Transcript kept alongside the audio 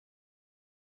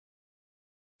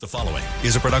The following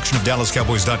is a production of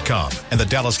DallasCowboys.com and the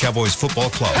Dallas Cowboys Football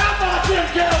Club. How about them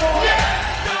Cowboys?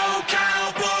 Yeah! Go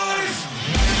Cowboys!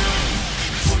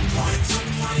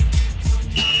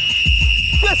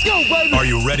 Let's go, baby! Are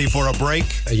you ready for a break?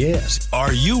 Yes.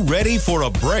 Are you ready for a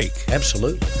break?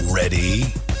 Absolutely. Ready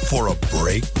for a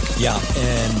break? Yeah,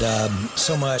 and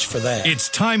so much for that. It's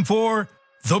time for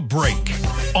The Break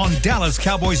on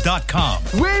DallasCowboys.com.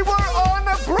 We were on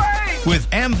the break!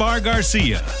 With Ambar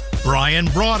Garcia, Brian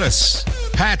Broaddus,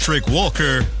 Patrick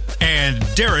Walker, and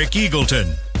Derek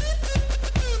Eagleton.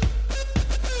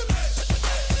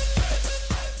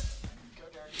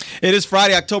 It is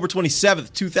Friday, October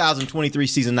 27th, 2023,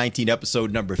 season 19,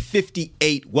 episode number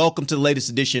 58. Welcome to the latest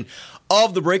edition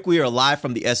of The Break. We are live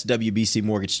from the SWBC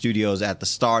Mortgage Studios at the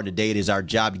Star. Today it is our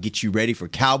job to get you ready for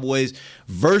Cowboys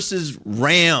versus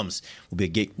Rams. Will be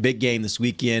a big game this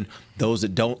weekend. Those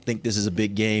that don't think this is a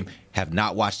big game have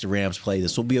not watched the Rams play.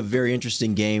 This will be a very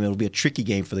interesting game. It will be a tricky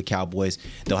game for the Cowboys.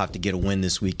 They'll have to get a win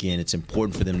this weekend. It's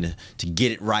important for them to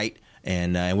get it right.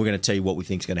 And we're going to tell you what we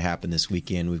think is going to happen this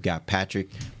weekend. We've got Patrick,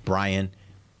 Brian,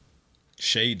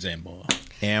 Shades and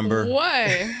Amber. What?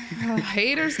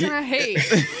 Haters gonna hate.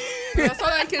 That's all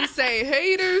I can say.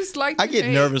 Haters like to I get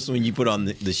hate. nervous when you put on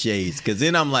the shades because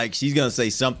then I'm like, she's going to say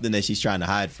something that she's trying to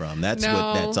hide from. That's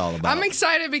what that's all about. I'm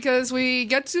excited because we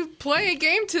get to play a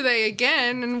game today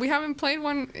again, and we haven't played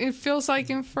one, it feels like,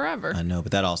 in forever. I know,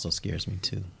 but that also scares me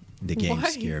too. The games Why?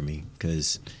 scare me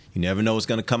because you never know what's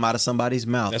going to come out of somebody's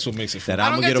mouth. That's what makes it fun. That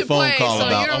I'm going to get a phone call so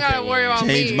about. You don't gotta worry about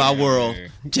Change me. my world,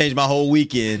 change my whole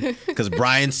weekend because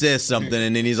Brian says something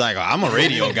and then he's like, oh, I'm a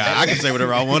radio guy. I can say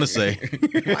whatever I want to say.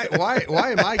 Why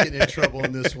am I getting in trouble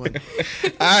in this one?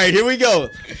 All right, here we go.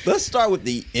 Let's start with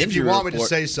the injury If you want me to report.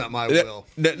 say something, I will.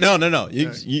 No.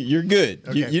 You're good.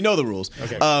 Okay. You know the rules.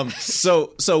 Okay.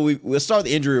 So we'll start with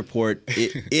the injury report.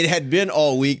 It had been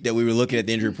all week that we were looking at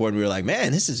the injury report and we were like,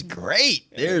 man, this is great.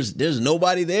 There's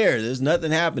nobody there. There's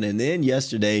nothing happening. Then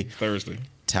yesterday, Thursday.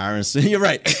 Tyron, you're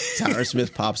right. Tyron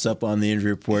Smith pops up on the injury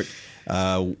report.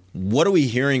 What are we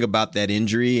hearing about that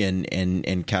injury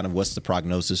and kind of what's the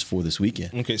prognosis for this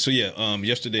weekend? Okay, so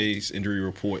yesterday's injury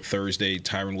report, Thursday,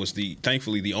 Tyron was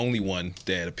thankfully the only one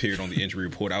that appeared on the injury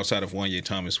report outside of Wanye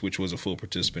Thomas, which was a full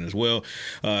participant as well.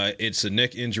 It's a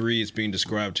neck injury. It's being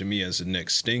described to me as a neck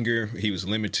stinger. He was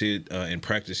limited in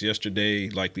practice yesterday.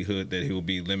 Likelihood that he will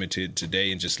be limited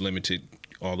today and just limited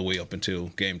all the way up until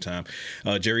game time.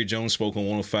 Jerry Jones spoke on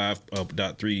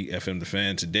 105.3 FM The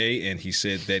Fan today, and he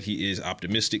said that he is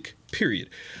optimistic, period,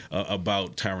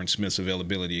 about Tyron Smith's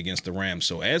availability against the Rams.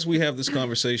 So as we have this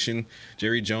conversation,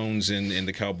 Jerry Jones and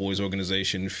the Cowboys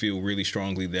organization feel really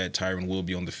strongly that Tyron will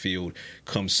be on the field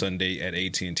come Sunday at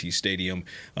AT&T Stadium.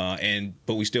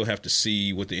 But we still have to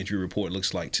see what the injury report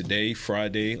looks like today,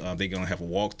 Friday. They're going to have a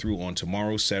walkthrough on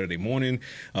tomorrow, Saturday morning.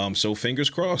 So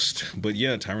fingers crossed. But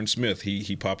yeah, Tyron Smith,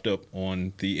 he popped up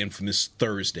on the infamous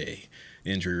Thursday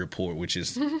injury report, which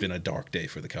has been a dark day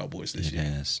for the Cowboys this year.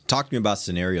 Yes. Talk to me about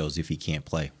scenarios if he can't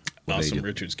play. Awesome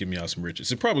Richards, give me Awesome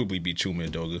Richards. It'd probably be Chuma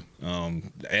Edoga,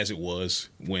 as it was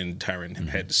when Tyron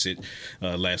had to sit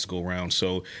last go round.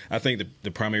 So I think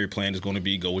the primary plan is going to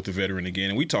be go with the veteran again.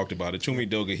 And we talked about it. Chuma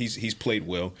Edoga, he's played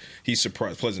well. He's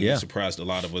pleasantly surprised a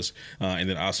lot of us. And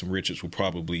then Awesome Richards will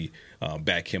probably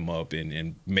back him up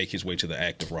and make his way to the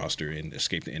active roster and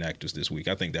escape the inactives this week.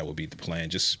 I think that would be the plan.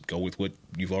 Just go with what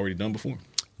you've already done before.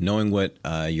 Knowing what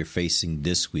you're facing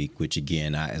this week, which,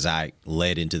 again, as I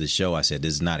led into the show, I said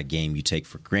this is not a game you take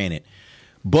for granted.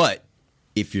 But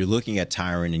if you're looking at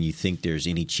Tyron and you think there's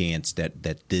any chance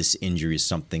that this injury is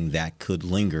something that could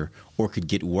linger or could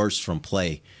get worse from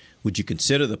play, would you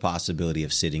consider the possibility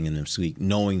of sitting in this week,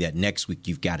 knowing that next week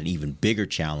you've got an even bigger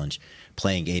challenge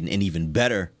playing an even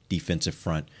better defensive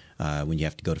front when you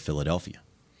have to go to Philadelphia?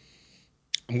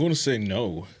 I'm going to say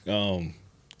no.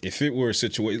 If it were a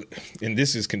situation, and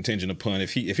this is contingent upon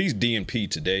if he's DNP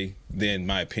today, then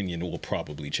my opinion will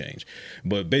probably change.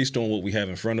 But based on what we have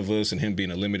in front of us and him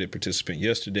being a limited participant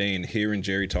yesterday and hearing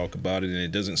Jerry talk about it, and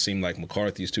it doesn't seem like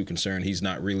McCarthy is too concerned. He's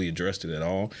not really addressed it at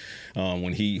all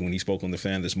when he spoke on the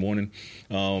Fan this morning.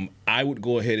 I would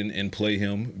go ahead and play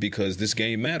him because this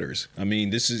game matters. I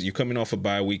mean, you're coming off a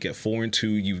bye week at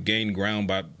 4-2. You've gained ground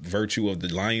by virtue of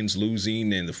the Lions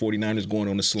losing and the 49ers going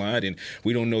on the slide, and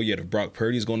we don't know yet if Brock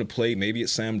Purdy's going to play. Maybe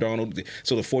it's Sam Darnold.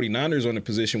 So the 49ers are in a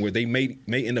position where they may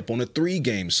end up on a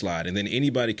 3-game slide, and then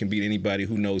anybody can beat anybody.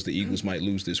 Who knows, the Eagles might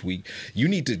lose this week. You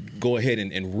need to go ahead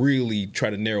and really try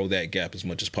to narrow that gap as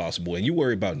much as possible. And you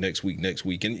worry about next week.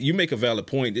 And you make a valid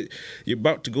point. You're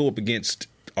about to go up against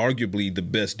arguably the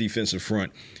best defensive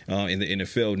front in the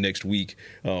NFL next week.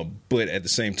 But at the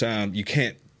same time, you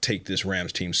can't take this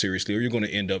Rams team seriously, or you're going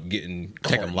to end up getting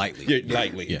Take them lightly. Yeah,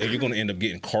 lightly. Yeah. You're going to end up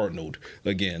getting cardinaled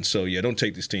again. So, don't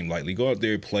take this team lightly. Go out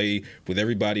there, play with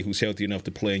everybody who's healthy enough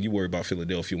to play, and you worry about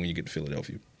Philadelphia when you get to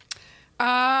Philadelphia.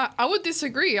 I would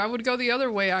disagree. I would go the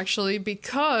other way, actually,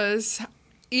 because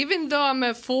even though I'm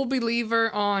a full believer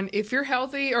on if you're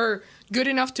healthy or good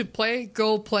enough to play,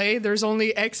 go play. There's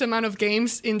only X amount of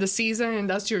games in the season, and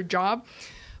that's your job.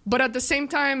 But at the same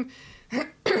time,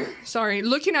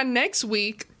 looking at next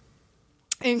week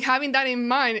and having that in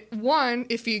mind, one,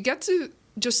 if you get to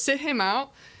just sit him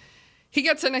out, he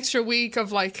gets an extra week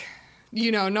of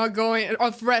not going,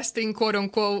 of resting, quote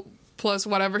unquote, plus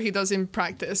whatever he does in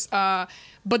practice. But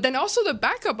then also the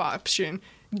backup option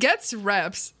gets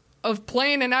reps of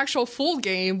playing an actual full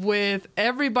game with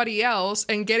everybody else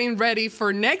and getting ready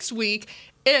for next week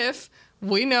if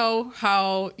we know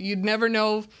how you'd never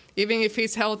know, even if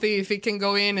he's healthy, if he can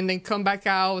go in and then come back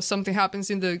out, if something happens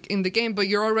in the game, but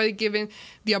you're already given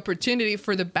the opportunity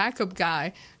for the backup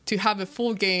guy to have a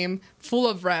full game full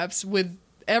of reps with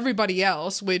everybody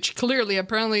else, which clearly,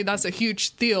 apparently, that's a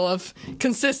huge deal of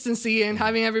consistency and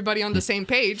having everybody on the same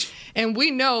page. And we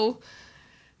know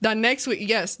that next week,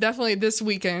 yes, definitely this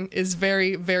weekend is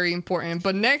very, very important.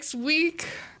 But next week,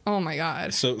 oh my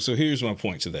God. So here's my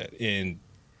point to that. And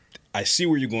I see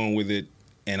where you're going with it,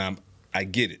 and I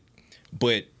get it.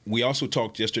 But we also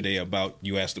talked yesterday about,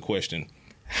 you asked the question,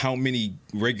 how many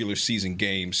regular season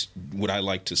games would I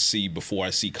like to see before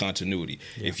I see continuity?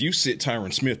 Yeah. If you sit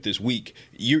Tyron Smith this week,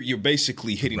 you're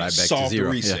basically hitting a soft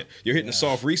reset. Yeah. You're hitting a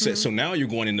soft reset. Mm-hmm. So now you're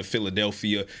going into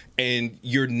Philadelphia, and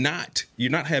you're not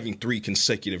having 3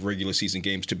 consecutive regular season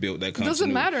games to build that continuity. It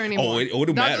doesn't matter anymore.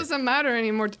 That doesn't matter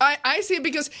anymore. I see it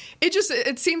because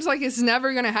it seems like it's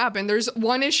never going to happen. There's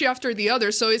one issue after the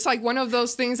other. So it's like one of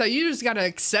those things that you just got to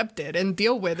accept it and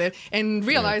deal with it and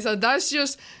realize that that's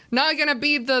just not going to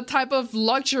be the type of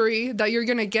luxury that you're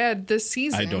going to get this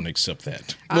season. I don't accept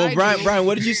that. Well, Brian,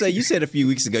 what did you say? You said a few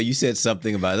weeks ago, you said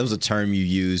something about, there was a term you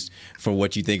used for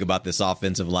what you think about this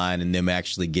offensive line and them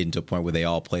actually getting to a point where they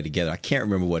all play together. I can't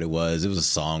remember what it was. It was a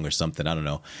song or something. I don't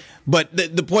know. But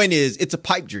the point is, it's a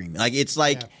pipe dream. Like, it's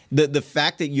like the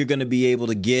fact that you're going to be able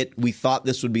to get, we thought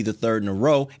this would be the 3rd in a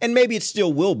row, and maybe it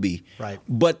still will be. Right.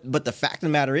 But the fact of the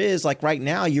matter is, like, right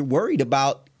now, you're worried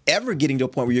about ever getting to a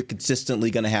point where you're consistently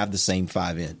going to have the same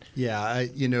 5 in. Yeah,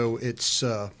 it's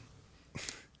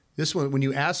this one. When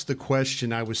you asked the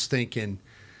question, I was thinking,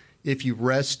 if you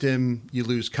rest him, you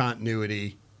lose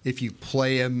continuity. If you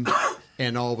play him,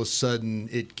 and all of a sudden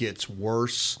it gets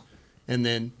worse,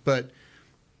 but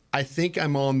I think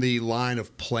I'm on the line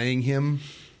of playing him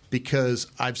because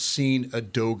I've seen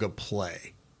Adoga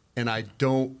play, and I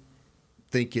don't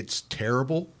think it's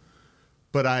terrible.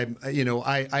 But I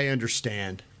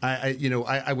understand.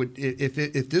 I would,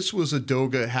 if this was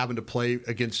Adoga having to play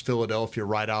against Philadelphia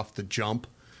right off the jump,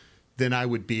 then I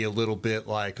would be a little bit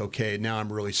like, okay, now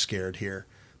I'm really scared here.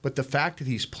 But the fact that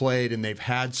he's played and they've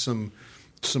had some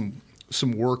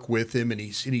work with him and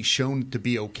he's shown to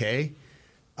be okay,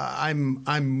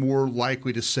 I'm more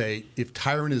likely to say if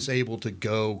Tyron is able to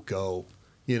go.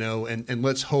 And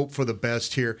let's hope for the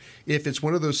best here. If it's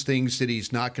one of those things that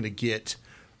he's not going to get.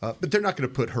 But they're not going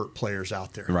to put hurt players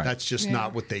out there. Right. That's just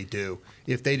not what they do.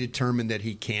 If they determine that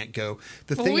he can't go,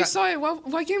 we saw it.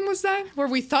 What game was that? Where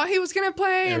we thought he was going to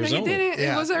play Arizona. And then he didn't.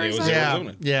 Yeah. It was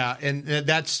Arizona. Yeah, and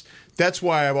that's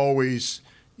why I've always,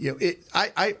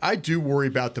 I do worry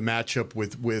about the matchup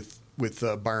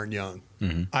with Byron Young.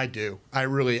 Mm-hmm. I do.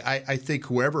 I think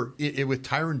whoever with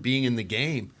Tyron being in the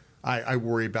game, I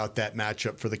worry about that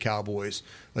matchup for the Cowboys.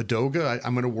 Adoga,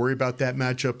 I'm going to worry about that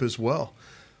matchup as well.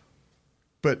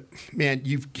 But, man,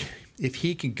 if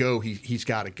he can go, he's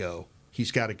got to go.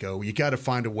 He's got to go. You got to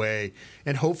find a way.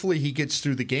 And hopefully he gets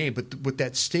through the game. But with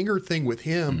that stinger thing with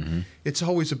him, it's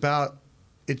always about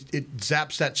it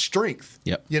zaps that strength.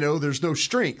 Yep. There's no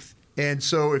strength. And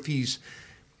so if he's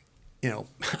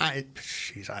I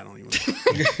don't even.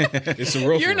 It's a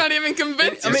rough You're one. not even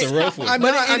convinced. It's a rough one. I'm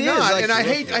not, and I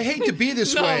hate to be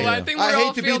this way. I think we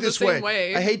all feel the same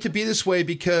way. I hate to be this way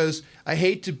because I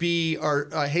hate to be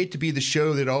the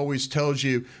show that always tells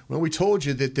you, well, we told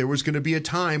you that there was going to be a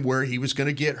time where he was going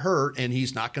to get hurt and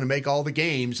he's not going to make all the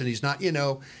games and he's not,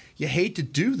 you hate to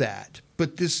do that.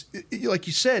 But this, like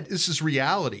you said, this is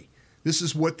reality. This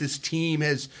is what this team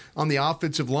has on the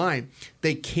offensive line.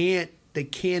 They can't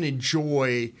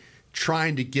enjoy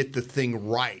trying to get the thing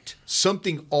right.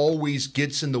 Something always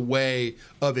gets in the way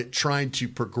of it trying to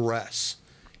progress.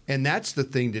 And that's the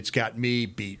thing that's got me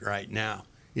beat right now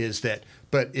is that,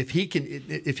 but if he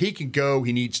can go,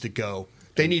 he needs to go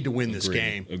They need to win this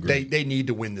game. Agreed. They need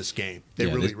to win this game. They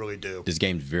really do. This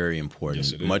game's very important.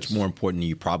 Yes, it Much is. more important than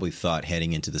you probably thought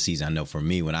heading into the season. I know for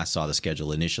me, when I saw the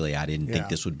schedule initially, I didn't think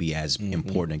this would be as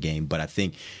important a game. But I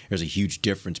think there's a huge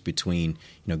difference between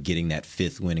getting that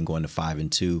 5th win and going to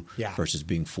 5-2 versus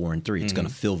being 4-3. It's going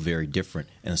to feel very different,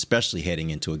 and especially heading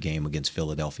into a game against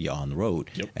Philadelphia on the road.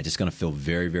 It's just going to feel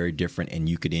very, very different, and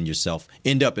you could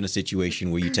end up in a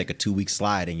situation where you take a 2-week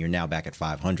slide and you're now back at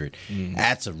 500.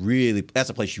 That's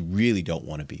a place you really don't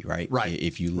want to be, right?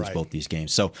 If you lose both these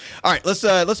games. So, all right,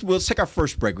 we'll take our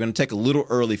first break. We're going to take a little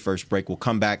early first break. We'll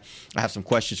come back. I have some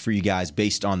questions for you guys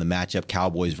based on the matchup,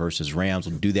 Cowboys versus Rams.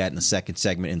 We'll do that in the second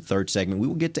segment. In third segment, we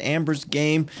will get to Amber's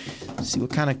game, see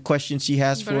what kind of questions she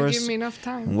has for us. Give me enough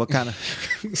time. And what kind of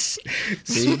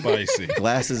spicy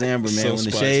glasses, Amber, man. So When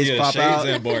the spicy. shades pop out,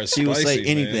 Amber, she will say spicy,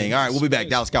 anything. man. All right, we'll be back.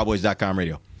 DallasCowboys.com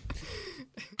radio.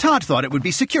 Todd thought it would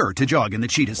be secure to jog in the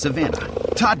cheetah savanna.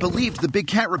 Todd believed the big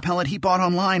cat repellent he bought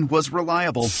online was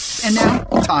reliable. And now,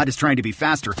 Todd is trying to be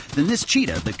faster than this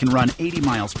cheetah that can run 80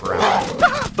 miles per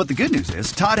hour. But the good news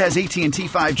is, Todd has AT&T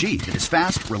 5G that is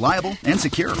fast, reliable, and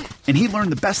secure. And he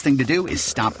learned the best thing to do is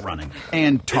stop running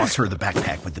and toss her the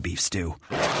backpack with the beef stew.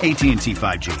 AT&T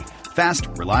 5G. Fast,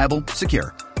 reliable,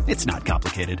 secure. It's not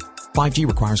complicated. 5G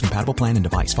requires compatible plan and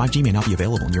device. 5G may not be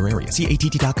available in your area. See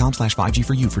att.com/5G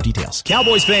for you for details.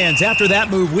 Cowboys fans, after that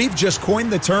move, we've just coined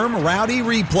the term Rowdy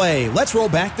Replay. Let's roll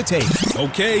back the tape.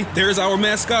 Okay, there's our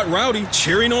mascot Rowdy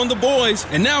cheering on the boys.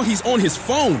 And now he's on his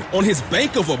phone, on his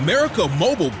Bank of America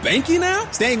mobile banking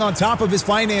app? Staying on top of his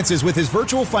finances with his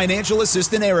virtual financial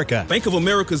assistant, Erica. Bank of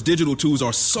America's digital tools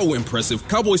are so impressive.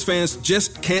 Cowboys fans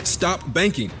just can't stop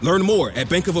banking. Learn more at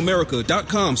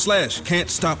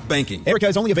bankofamerica.com/can't-stop-banking. Erica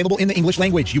is only available in the English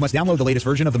language. You must download the latest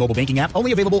version of the mobile banking app,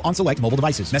 only available on select mobile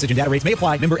devices. Message and data rates may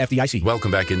apply. Member FDIC.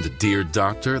 Welcome back into Dear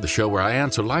Doctor, the show where I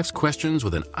answer life's questions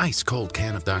with an ice-cold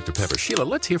can of Dr. Pepper. Sheila,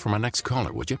 let's hear from our next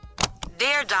caller, would you?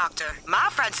 Dear Doctor, my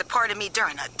friend supported me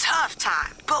during a tough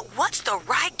time. But what's the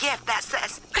right gift that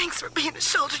says, thanks for being a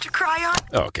shoulder to cry on?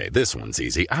 Okay, this one's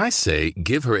easy. I say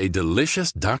give her a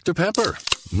delicious Dr. Pepper.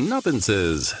 Nothing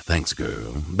says, thanks,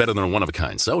 girl, better than a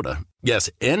one-of-a-kind soda. Yes,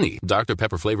 any Dr.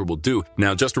 Pepper flavor will do.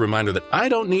 Now, just a reminder that I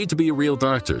don't need to be a real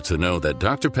doctor to know that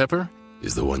Dr. Pepper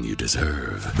is the one you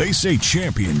deserve. They say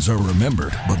champions are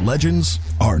remembered, but legends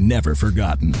are never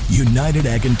forgotten. United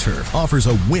Ag & Turf offers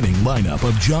a winning lineup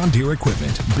of John Deere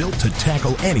equipment built to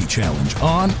tackle any challenge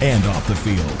on and off the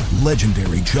field.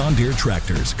 Legendary John Deere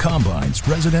tractors, combines,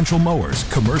 residential mowers,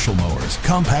 commercial mowers,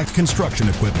 compact construction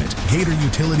equipment, Gator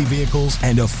utility vehicles,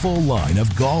 and a full line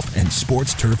of golf and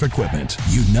sports turf equipment.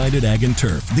 United Ag &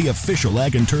 Turf, the official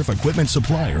Ag & Turf equipment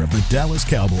supplier of the Dallas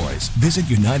Cowboys. Visit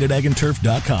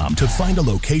UnitedAgAndTurf.com to find a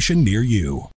location near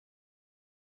you.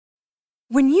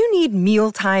 When you need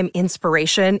mealtime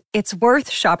inspiration, it's worth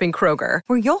shopping Kroger,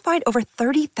 where you'll find over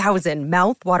 30,000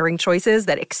 mouth-watering choices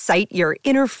that excite your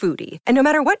inner foodie. And no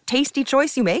matter what tasty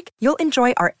choice you make, you'll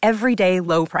enjoy our everyday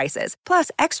low prices, plus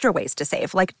extra ways to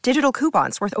save, like digital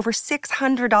coupons worth over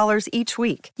 $600 each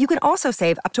week. You can also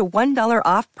save up to $1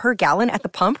 off per gallon at the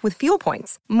pump with fuel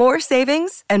points. More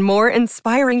savings and more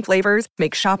inspiring flavors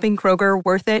make shopping Kroger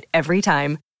worth it every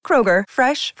time. Kroger,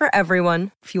 fresh for everyone.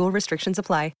 Fuel restrictions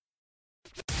apply.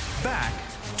 Back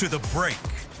to the break.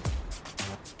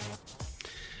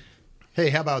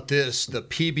 Hey, how about this? The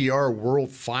PBR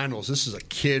World Finals. This is a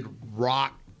Kid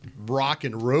Rock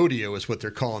and Rodeo is what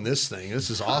they're calling this thing. This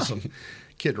is awesome.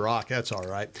 Kid Rock, that's all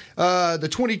right. The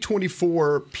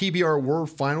 2024 PBR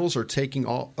World Finals are taking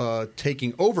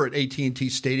over at AT&T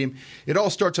Stadium. It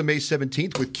all starts on May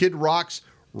 17th with Kid Rock's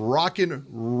Rock and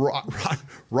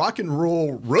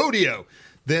Roll Rodeo.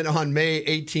 Then on May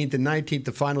 18th and 19th,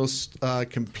 the finals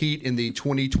compete in the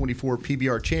 2024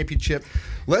 PBR Championship.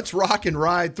 Let's rock and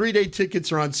ride. 3-day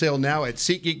tickets are on sale now at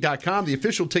SeatGeek.com, the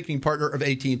official ticketing partner of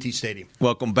AT&T Stadium.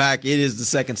 Welcome back. It is the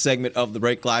second segment of the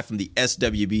break, live from the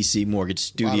SWBC Mortgage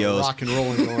Studios. A lot of rock and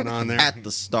rolling going on there. At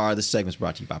the Star. This segment is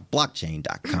brought to you by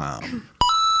Blockchain.com.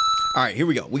 All right, here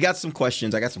we go. We got some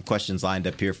questions. I got some questions lined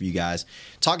up here for you guys.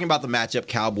 Talking about the matchup,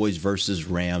 Cowboys versus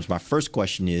Rams. My first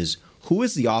question is, who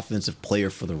is the offensive player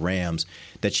for the Rams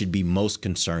that should be most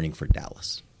concerning for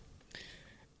Dallas?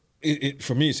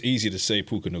 For me, it's easy to say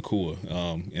Puka Nacua,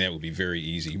 and that would be very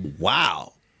easy.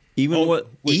 Wow.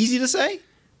 Easy to say?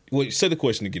 Well, say the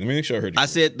question again. Let me make sure I heard you. I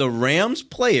said the Rams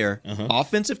player,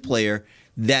 offensive player,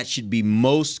 that should be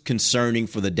most concerning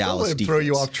for the Dallas defense. Throw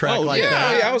you off track like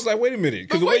that. Yeah, I was like, wait a minute.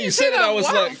 Because the way you said it, I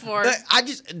was like, for?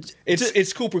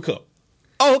 it's Cooper Kupp.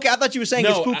 Oh, okay. I thought you were saying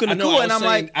it's Puka Nacua, and I'm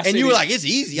like, and you were like, it's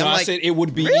easy. I'm like, I said it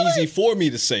would be really? Easy for me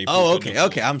to say. Oh, Puka okay, Nacua.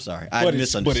 okay. I'm sorry, I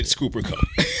misunderstood. But it's Cooper Kupp.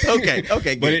 okay,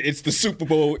 good. But it's the Super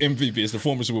Bowl MVP. It's the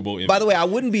former Super Bowl MVP. By the way, I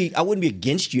wouldn't be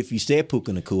against you if you said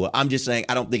Puka Nacua. I'm just saying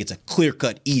I don't think it's a clear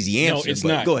cut, easy answer. No, it's but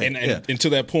not. Go ahead. And to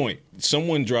that point,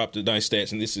 someone dropped a nice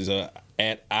stats, and this is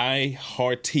at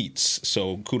iHeartEats.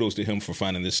 So kudos to him for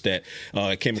finding this stat.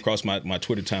 It came across my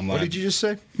Twitter timeline. What did you just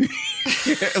say?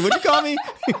 What'd you call me?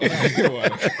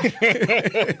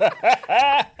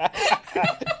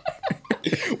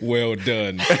 Well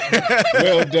done.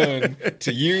 Well done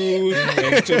to you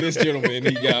and to this gentleman.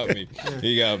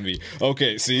 He got me.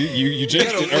 Okay, see, you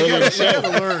jinxed it earlier in the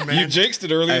show. You jinxed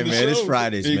it earlier in the show. It's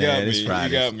Fridays, man. It's Fridays.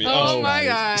 He got me. Oh my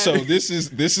God. So this is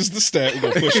the stat. We're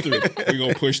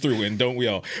gonna push through. And don't we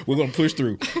all? We're gonna push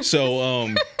through.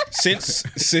 So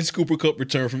since Cooper Kupp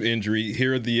returned from injury,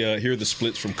 here are the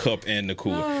splits from Kupp and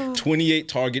Nacua. 28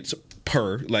 targets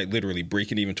per, like literally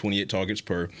breaking even 28 targets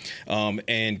per.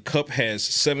 And Kupp has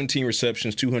 17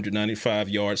 receptions, 295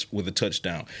 yards with a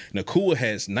touchdown. Nacua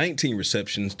has 19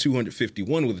 receptions,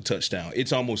 251 with a touchdown.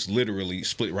 It's almost literally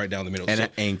split right down the middle.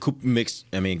 And Kupp missed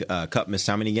how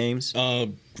many games?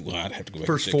 Well, I'd have to go back.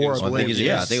 First and check. four, I believe.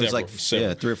 I think it was like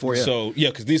 3 or 4. Yeah. So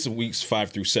because these are weeks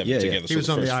 5 through 7 together. He was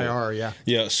on the IR. Yeah.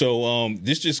 Yeah. So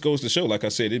this just goes to show, like I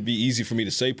said, it'd be easy for me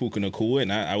to say Puka Nacua,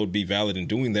 and I would be valid in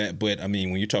doing that. But I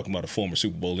mean, when you're talking about a former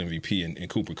Super Bowl MVP and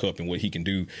Cooper Kupp and what he can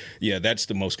do, yeah, that's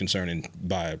the most concerning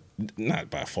not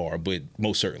by far, but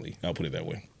most certainly. I'll put it that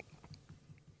way.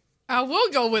 I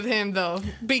will go with him though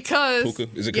because Puka?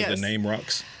 Is it because the name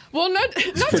rocks? Well, not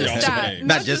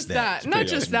just that. Not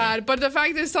just that. But the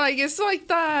fact is, it's like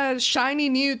that shiny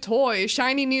new toy,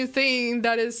 shiny new thing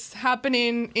that is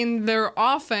happening in their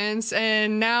offense,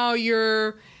 and now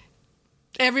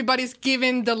everybody's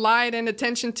giving the light and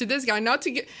attention to this guy. Not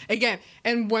to get again.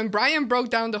 And when Brian broke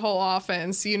down the whole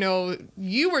offense,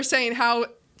 you were saying how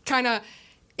kind of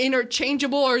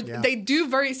interchangeable or they do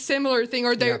very similar thing,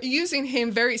 or they're using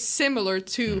him very similar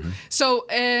to. Mm-hmm. So,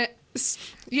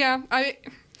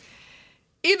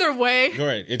 Either way,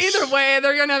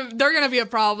 they're gonna be a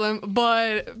problem.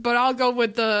 But I'll go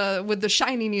with the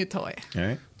shiny new toy. All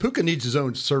right. Puka needs his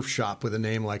own surf shop with a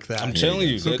name like that. I'm telling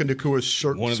you, Puka Nacua's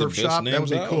surf shop. That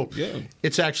would be cool. Yeah.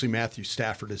 It's actually Matthew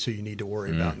Stafford is who you need to worry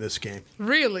about in this game.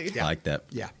 Really? I like that.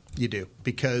 Yeah, you do,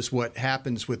 because what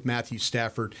happens with Matthew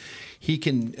Stafford, he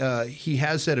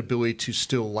has that ability to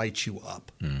still light you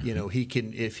up. Mm-hmm. He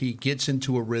can, if he gets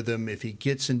into a rhythm, if he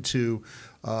gets into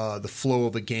the flow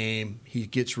of a game, he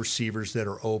gets receivers that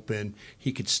are open.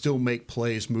 He could still make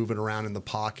plays moving around in the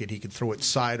pocket. He could throw it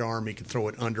sidearm. He could throw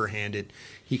it underhanded.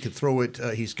 He could throw it.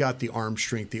 He's got the arm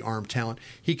strength, the arm talent.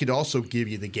 He could also give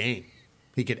you the game.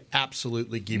 He could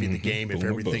absolutely give you the game if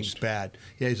everything's bad.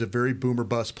 Yeah, he's a very boomer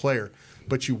bust player,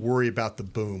 but you worry about the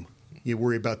boom.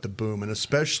 And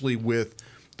especially with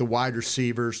the wide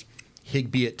receivers,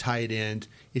 Higbee at tight end.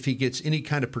 If he gets any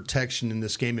kind of protection in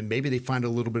this game, and maybe they find a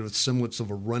little bit of a semblance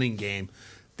of a running game,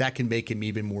 that can make him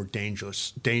even more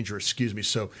dangerous.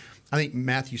 So I think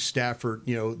Matthew Stafford,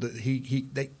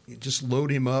 they just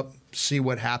load him up, see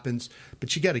what happens,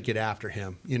 but you got to get after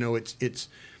him. It's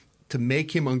to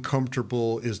make him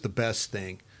uncomfortable is the best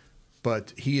thing,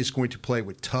 but he is going to play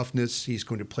with toughness. He's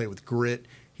going to play with grit.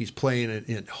 He's playing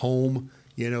at home.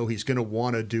 He's going to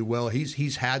want to do well.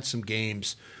 He's had some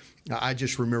games. I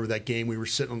just remember that game we were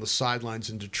sitting on the sidelines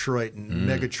in Detroit, and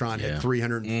Megatron had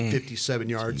 357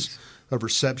 yards of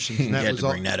receptions. And that you had was to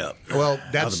bring that up. Well,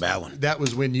 that was a bad one. That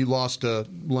was when you lost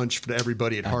lunch to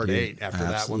everybody at Hard 8 after that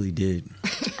one. Absolutely did.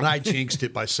 And I jinxed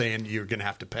it by saying you're going to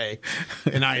have to pay,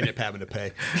 and I ended up having to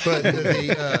pay.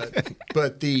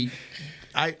 But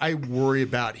I worry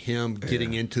about him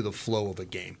getting into the flow of a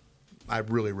game. I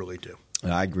really, really do.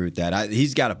 I agree with that.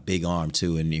 He's got a big arm,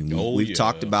 too. And we've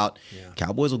talked about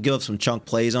Cowboys will give up some chunk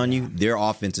plays on you. Their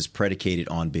offense is predicated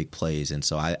on big plays. And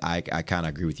so I kind of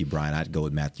agree with you, Brian. I'd go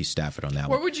with Matthew Stafford on that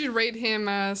one. Where would you rate him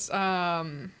as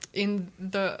in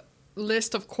the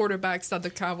list of quarterbacks that the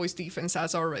Cowboys defense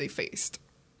has already faced?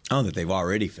 Oh, that they've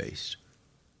already faced.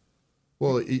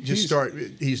 Well, he's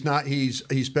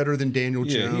better than Daniel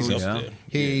Jones. He's up there.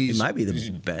 He might be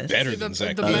the best. Better than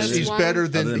Zach. He's better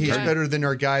than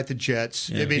our guy at the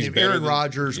Jets. Yeah. I mean, if Aaron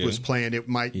Rodgers was playing, it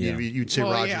might you'd say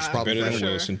Rodgers probably better than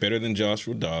Wilson, better than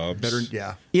Joshua Dobbs.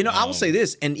 I will say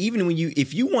this, and even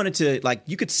if you wanted to,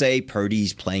 you could say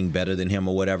Purdy's playing better than him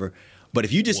or whatever, but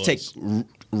if you just take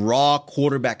raw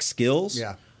quarterback skills,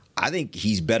 I think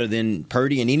he's better than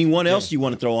Purdy and anyone else you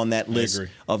want to throw on that list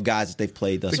of guys that they've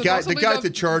played thus far. The guy at the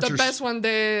Chargers, the best one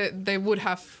they would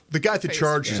have. The guy at the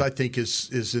Chargers, I think,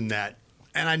 is in that,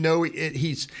 and I know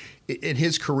it's in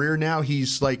his career now,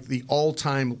 he's like the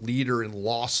all-time leader in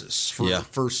losses for the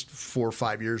first 4 or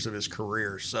 5 years of his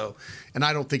career. So, and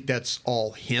I don't think that's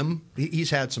all him. He's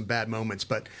had some bad moments,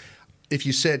 but if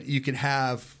you said you could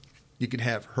have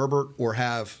Herbert or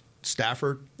have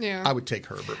Stafford, I would take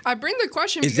Herbert. I bring the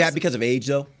question. Is that because of age,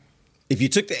 though? If you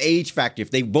took the age factor,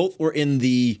 if they both were in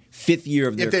the 5th year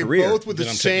of their career, both were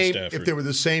if they were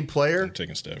the same player, I'm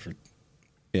taking Stafford.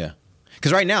 Yeah,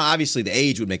 because right now, obviously, the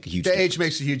age would make a huge difference. The age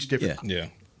makes a huge difference. Yeah.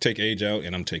 Take age out,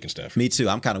 and I'm taking Stafford. Me too.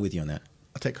 I'm kind of with you on that.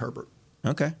 I'll take Herbert.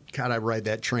 Okay. God, I ride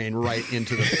that train right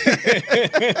into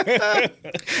the.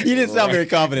 You didn't sound very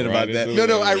confident about that.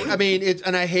 No. I mean,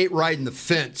 and I hate riding the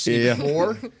fence even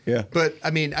more. Yeah. But I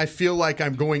mean, I feel like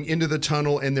I'm going into the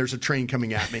tunnel and there's a train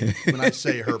coming at me when I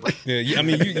say Herbert. Yeah. I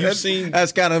mean, you've seen.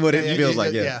 That's kind of what it feels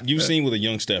like. Yeah. You've seen what a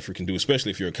young Stafford can do,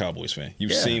 especially if you're a Cowboys fan.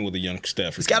 You've seen what a young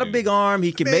Stafford. He's got a big arm.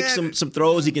 He can make some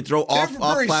throws. He can throw off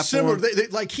platform. Similar.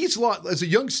 Like he's lost as a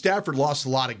young Stafford, lost a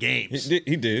lot of games.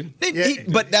 He did.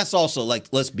 But that's also like,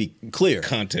 let's be clear.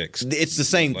 Context. It's the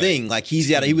same thing. Like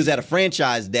he was at a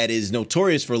franchise that is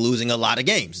notorious for losing a lot of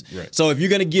games. Right. So if you're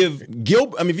going to give if you're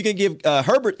going to give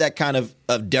Herbert that kind of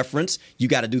deference, you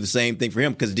got to do the same thing for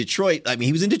him because Detroit. I mean,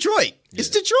 he was in Detroit. Yeah. It's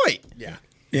Detroit. Yeah.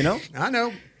 You know. I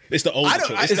know. It's the old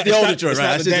Detroit. It's the old Detroit,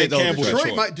 right? It's not the Dan Campbell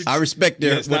Detroit. I respect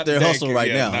their hustle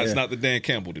right now. It's not the Dan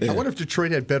Campbell Detroit. I wonder if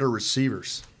Detroit had better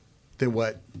receivers than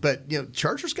what. But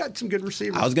Chargers got some good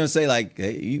receivers. I was going to say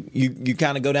hey, you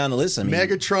kind of go down the list. I mean,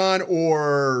 Megatron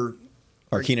or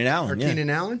Keenan Allen. Keenan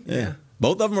Allen. Yeah.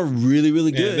 Both of them are really,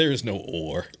 really good. There is no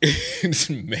or. It's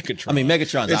Megatron. I mean,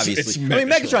 Megatron's obviously.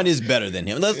 Megatron is better than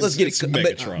him. Let's get it.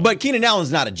 Megatron. But Keenan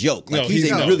Allen's not a joke. Like,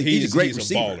 he's a great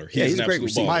receiver. A baller. He's an great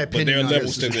receiver. My but there are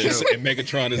levels to this, and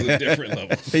Megatron is a different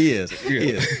level. He is.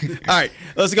 All right,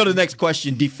 let's go to the next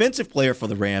question. Defensive player for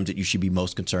the Rams that you should be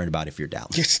most concerned about if you're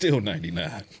Dallas. It's still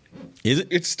 99. Is it?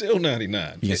 It's still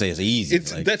 99. You can say it's easy.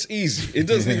 That's easy. It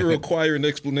doesn't even require an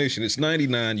explanation. It's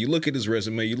 99. You look at his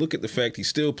resume. You look at the fact he's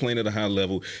still playing at a high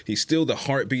level. He's still the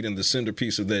heartbeat and the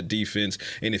centerpiece of that defense.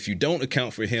 And if you don't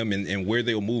account for him and where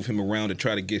they'll move him around to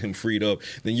try to get him freed up,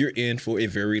 then you're in for a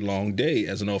very long day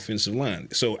as an offensive line.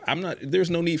 So there's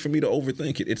no need for me to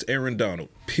overthink it. It's Aaron Donald,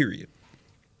 period.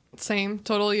 Same.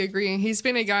 Totally agree. He's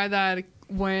been a guy that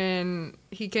when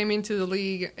he came into the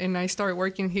league and I started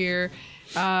working here,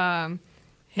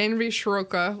 Henry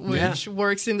Schroka, which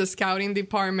works in the scouting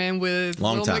department with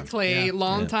Will McClay,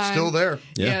 long time. Still there.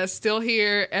 Yeah, still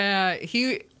here.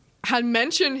 He had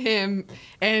mentioned him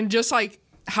and just like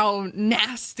how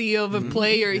nasty of a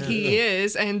player he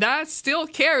is, and that still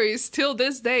carries till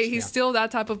this day. He's still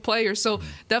that type of player. So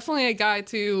definitely a guy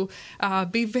to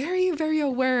be very, very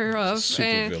aware of.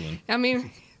 Super villain. I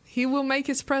mean, he will make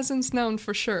his presence known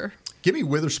for sure. Give me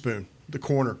Witherspoon, the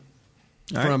corner.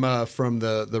 From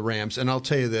the Rams. And I'll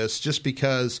tell you this, just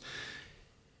because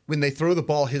when they throw the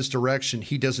ball his direction,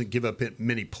 he doesn't give up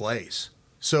many plays.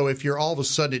 So if you're all of a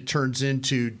sudden it turns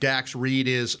into Dax read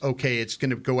is, okay, it's going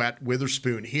to go at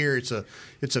Witherspoon here. It's a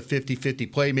 50-50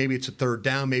 play. Maybe it's a third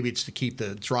down. Maybe it's to keep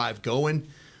the drive going.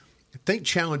 I think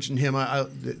challenging him,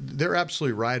 they're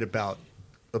absolutely right about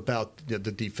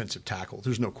the defensive tackle.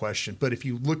 There's no question. But if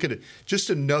you look at it, just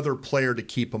another player to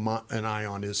keep an eye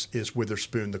on is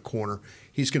Witherspoon, the corner.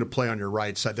 He's going to play on your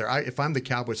right side there. If I'm the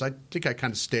Cowboys, I think I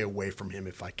kind of stay away from him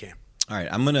if I can. All right,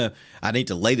 I need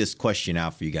to lay this question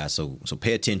out for you guys, so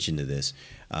pay attention to this.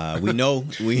 We know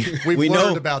we've learned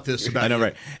know about this. I know,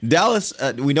 right? Dallas.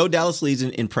 We know Dallas leads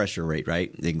in pressure rate,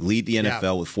 right? They lead the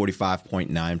NFL with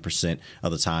 45.9%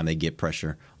 of the time they get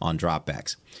pressure on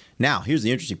dropbacks. Now, here's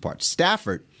the interesting part: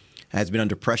 Stafford has been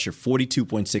under pressure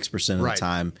 42.6% of the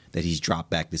time that he's dropped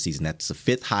back this season. That's the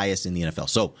 5th highest in the NFL.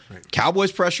 So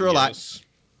Cowboys pressure a lot.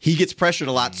 He gets pressured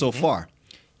a lot so far.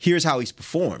 Here's how he's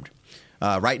performed.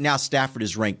 Right now, Stafford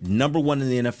is ranked number 1 in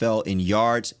the NFL in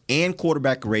yards and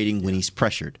quarterback rating when he's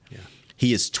pressured. Yeah.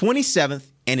 He is 27th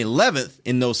and 11th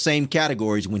in those same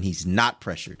categories when he's not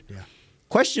pressured. Yeah.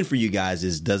 Question for you guys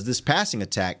is, does this passing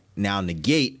attack now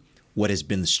negate what has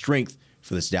been the strength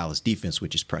for this Dallas defense,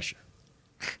 which is pressure?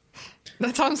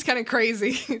 That sounds kind of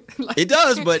crazy. It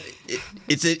does, but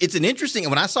it's an interesting.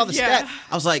 When I saw the stat,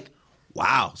 I was like,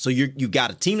 wow. So you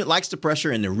got a team that likes the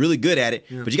pressure and they're really good at it,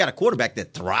 but you got a quarterback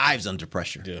that thrives under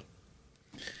pressure. Yeah.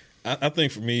 I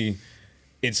think for me,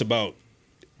 it's about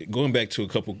going back to a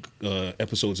couple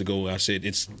episodes ago. I said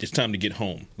it's time to get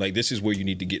home. Like, this is where you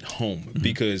need to get home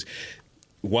because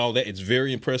while that it's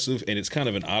very impressive and it's kind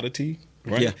of an oddity,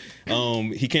 right? Yeah.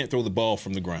 He can't throw the ball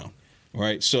from the ground.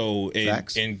 Right, so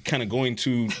and kind of going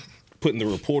to putting the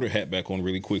reporter hat back on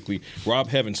really quickly, Rob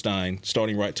Havenstein,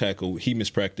 starting right tackle, he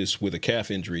mispracticed with a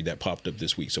calf injury that popped up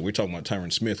this week. So we're talking about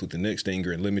Tyron Smith with the neck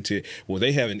stinger and limited. Well,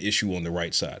 they have an issue on the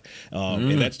right side.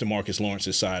 And that's DeMarcus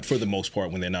Lawrence's side for the most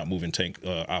part when they're not moving tank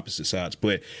opposite sides.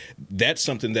 But that's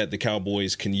something that the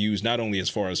Cowboys can use not only as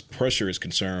far as pressure is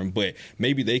concerned, but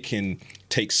maybe they can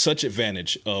take such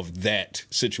advantage of that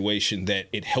situation that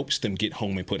it helps them get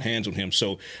home and put hands on him.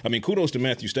 So, I mean, kudos to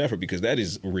Matthew Stafford, because that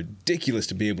is ridiculous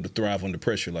to be able to thrive under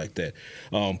pressure like that.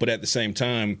 But at the same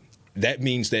time, that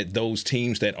means that those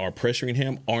teams that are pressuring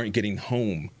him aren't getting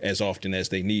home as often as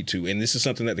they need to. And this is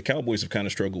something that the Cowboys have kind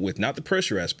of struggled with, not the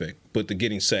pressure aspect, but the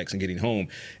getting sacks and getting home.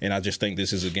 And I just think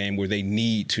this is a game where they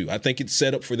need to. I think it's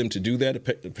set up for them to do that,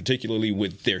 particularly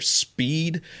with their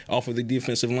speed off of the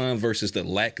defensive line versus the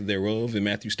lack thereof. And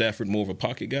Matthew Stafford, more of a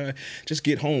pocket guy. Just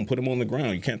get home, put him on the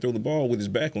ground. You can't throw the ball with his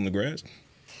back on the grass.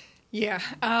 Yeah,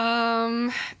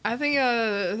 I think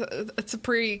it's a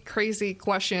pretty crazy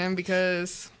question,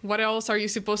 because what else are you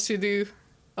supposed to do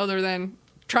other than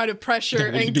try to pressure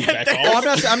and get there?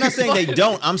 I'm not saying they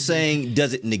don't. I'm saying,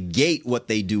 does it negate what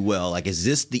they do well? Like, is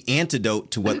this the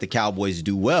antidote to what the Cowboys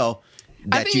do well,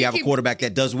 that you have a quarterback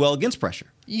that does well against pressure?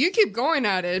 You keep going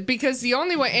at it, because the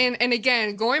only way, and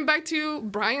again, going back to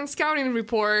Brian's scouting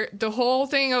report, the whole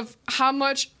thing of how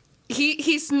much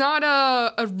he's not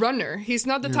a runner. He's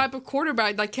not the type of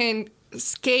quarterback that can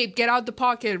escape, get out the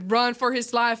pocket, run for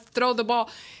his life, throw the ball.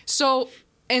 So,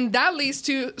 and that leads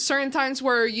to certain times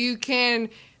where you can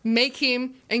make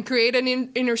him and create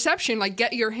an interception, like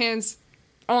get your hands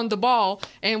on the ball.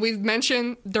 And we've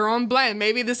mentioned Deron Bland.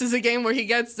 Maybe this is a game where he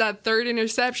gets that third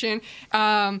interception.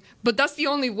 But that's the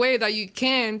only way that you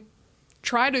can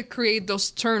try to create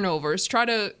those turnovers, try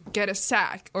to get a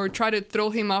sack, or try to throw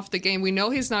him off the game. We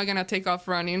know he's not going to take off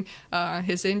running,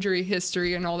 his injury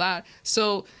history and all that.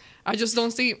 So I just don't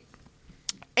see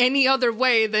any other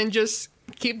way than just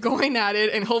keep going at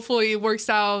it, and hopefully it works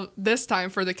out this time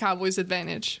for the Cowboys'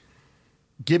 advantage.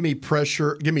 Give me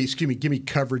pressure. Give me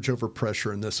coverage over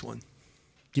pressure in this one.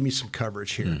 Give me some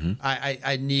coverage here.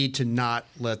 I need to not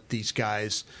let these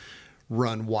guys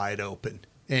run wide open.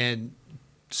 And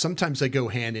sometimes they go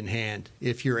hand in hand.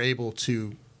 If you're able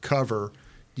to cover,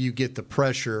 you get the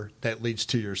pressure that leads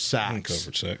to your sacks.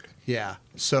 Coverage sack. Yeah.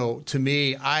 So to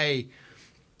me, I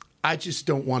just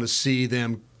don't want to see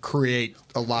them create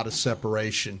a lot of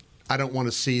separation. I don't want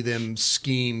to see them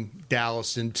scheme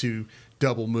Dallas into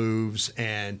double moves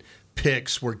and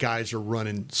picks where guys are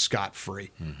running scot-free.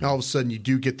 And all of a sudden you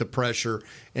do get the pressure,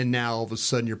 and now all of a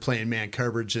sudden you're playing man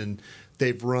coverage, and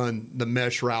they've run the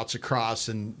mesh routes across,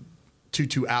 and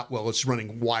Tutu Atwell is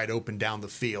running wide open down the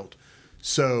field.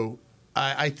 So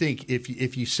I think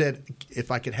if you said if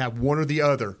I could have one or the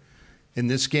other in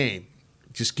this game,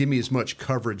 just give me as much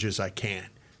coverage as I can.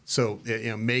 So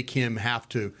make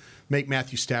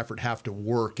Matthew Stafford have to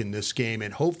work in this game,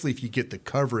 and hopefully if you get the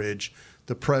coverage,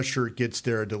 the pressure gets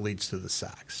there that leads to the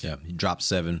sacks. Yeah, he dropped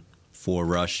 7 for a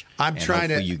rush. I'm trying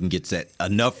to. You can get that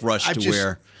enough rush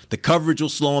where the coverage will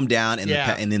slow him down, and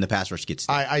then the pass rush gets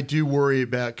there. I do worry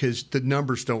about, because the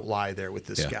numbers don't lie there with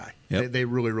this guy. Yep. They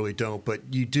really, really don't. But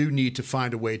you do need to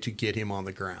find a way to get him on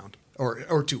the ground,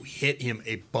 or to hit him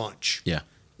a bunch. Yeah.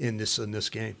 In this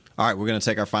game. All right, we're going to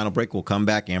take our final break. We'll come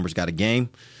back. Amber's got a game.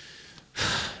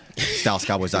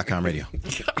 StyleScowboys.com radio.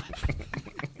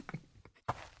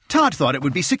 Todd thought it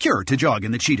would be secure to jog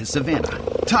in the cheetah savanna.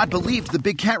 Todd believed the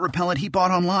big cat repellent he bought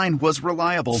online was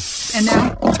reliable. And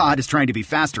now, Todd is trying to be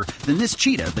faster than this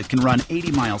cheetah that can run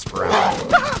 80 miles per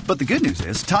hour. But the good news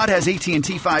is, Todd has AT&T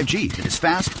 5G that is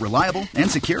fast, reliable, and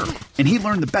secure. And he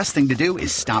learned the best thing to do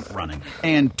is stop running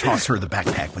and toss her the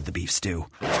backpack with the beef stew.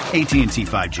 AT&T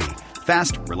 5G.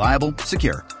 Fast, reliable,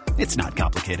 secure. It's not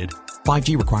complicated.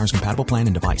 5G requires compatible plan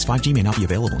and device. 5G may not be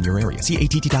available in your area. See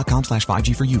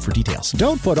att.com/5G for you for details.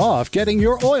 Don't put off getting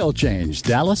your oil changed,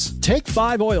 Dallas. Take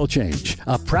 5 Oil Change,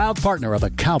 a proud partner of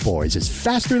the Cowboys, is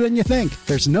faster than you think.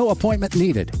 There's no appointment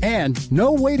needed and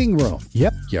no waiting room.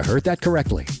 Yep, you heard that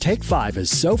correctly. Take 5 is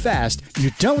so fast,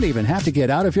 you don't even have to get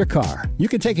out of your car. You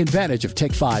can take advantage of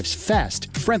Take 5's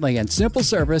fast, friendly, and simple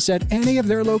service at any of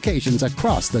their locations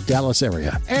across the Dallas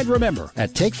area. And remember,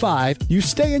 at Take 5, you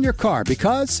stay in your car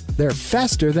because they're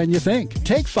faster than you think.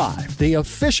 Take 5, the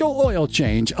official oil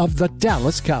change of the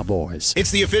Dallas Cowboys.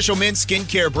 It's the official men's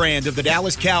skincare brand of the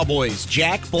Dallas Cowboys,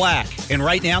 Jack Black. And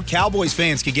right now, Cowboys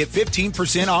fans can get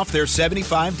 15% off their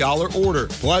 $75 order.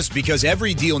 Plus, because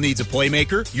every deal needs a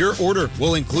playmaker, order, your order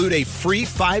will include a free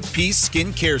 5-piece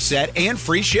skincare set and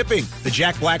free shipping. The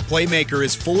Jack Black Playmaker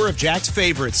is 4 of Jack's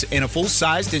favorites and a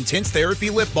full-sized intense therapy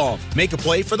lip balm. Make a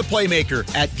play for the Playmaker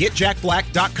at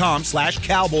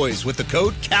getjackblack.com/Cowboys with the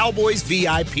code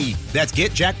CowboysVIP. That's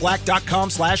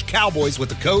getjackblack.com/Cowboys with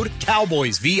the code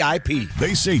CowboysVIP.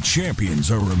 They say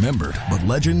champions are remembered, but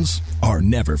legends are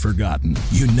never forgotten.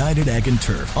 United Ag and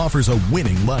Turf offers a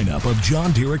winning lineup of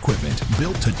John Deere equipment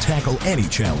built to tackle any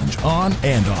challenge on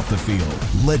and off the field.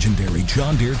 Legendary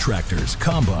John Deere tractors,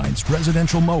 combines,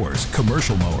 residential mowers,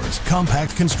 commercial mowers,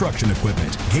 compact construction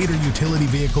equipment, Gator utility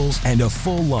vehicles, and a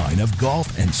full line of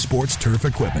golf and sports turf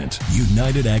equipment.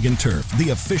 United Ag and Turf,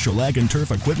 the official Ag and Turf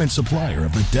equipment supplier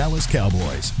of the Dallas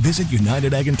Cowboys. Visit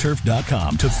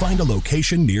UnitedAgAndTurf.com to find a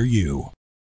location near you.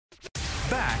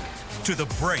 Back to the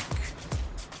break.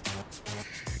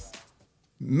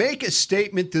 Make a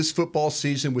statement this football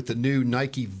season with the new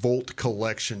Nike Volt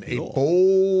collection. A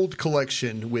bold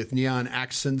collection with neon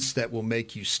accents that will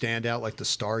make you stand out like the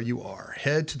star you are.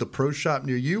 Head to the pro shop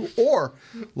near you or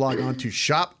log on to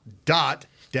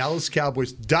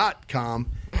shop.dallascowboys.com.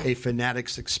 A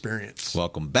Fanatics experience.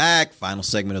 Welcome back. Final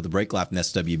segment of the break live from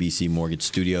SWBC Mortgage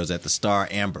Studios at the Star.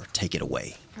 Amber, take it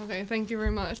away. Okay, thank you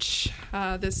very much.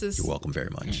 You're welcome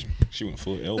very much. She went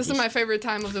full Elvis. This is my favorite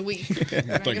time of the week.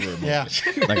 Thank you very much. Yeah.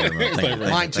 Thank you very much.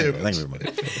 Mine too. Thank you very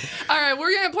much. All right,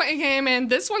 we're going to play a game, and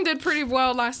this one did pretty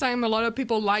well last time. A lot of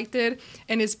people liked it,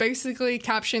 and it's basically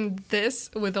captioned this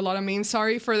with a lot of memes.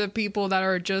 Sorry for the people that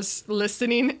are just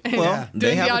listening and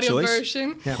doing the audio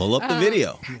version. Yeah. Pull up the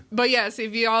video. But yes,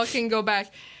 if you all can go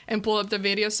back and pull up the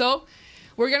video. So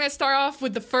we're going to start off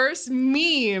with the first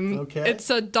meme. Okay.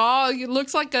 It's a dog. It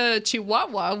looks like a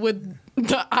chihuahua with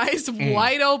the eyes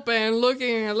wide open,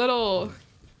 looking a little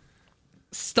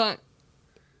stunned.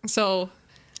 So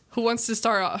who wants to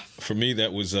start off? For me,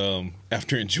 that was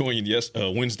after enjoying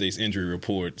Wednesday's injury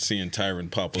report, seeing Tyron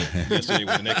pop up yesterday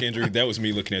with a neck injury. That was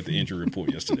me looking at the injury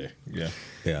report yesterday. Yeah.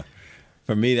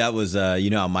 For me, that was,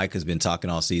 how Mike has been talking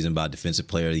all season about Defensive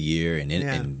Player of the Year and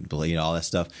all that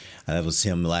stuff. That was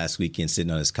him last weekend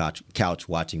sitting on his couch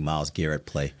watching Myles Garrett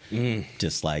play.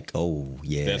 Just like, oh,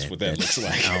 yeah. That's what that looks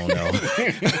like. I don't know.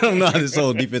 I don't know how this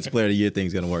whole Defensive Player of the Year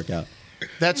thing's going to work out.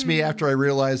 That's me after I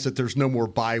realized that there's no more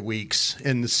bye weeks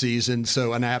in the season,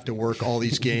 and I have to work all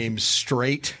these games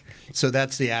straight. So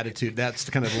that's the attitude. That's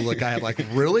the kind of the look I have, like,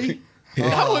 really?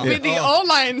 That would be the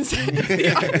O-lines,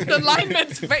 the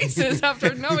linemen's faces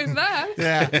after knowing that.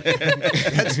 Yeah.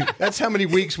 That's how many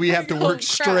weeks we have to work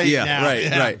straight now.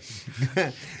 Right.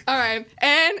 All right.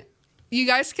 And you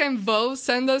guys can vote.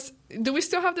 Send us. Do we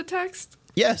still have the text?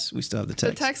 Yes, we still have the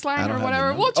text. The text line or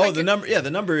whatever. We'll check the number. Yeah,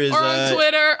 the number is or on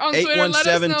Twitter.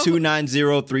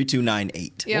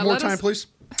 817-290-3298. Yeah, one more time, please.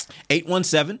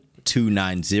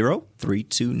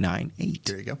 817-290-3298.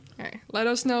 There you go. All right. Let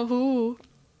us know who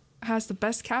has the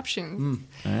best caption.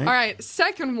 All right.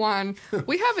 Second one.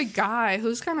 We have a guy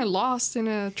who's kind of lost in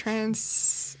a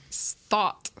trans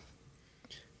thought.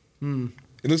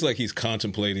 It looks like he's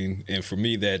contemplating, and for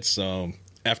me, that's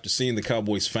after seeing the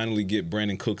Cowboys finally get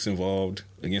Brandon Cooks involved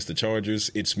against the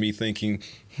Chargers, it's me thinking,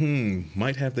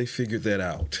 might have they figured that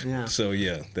out? Yeah. So,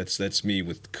 yeah, that's me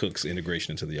with Cooks'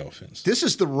 integration into the offense. This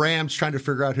is the Rams trying to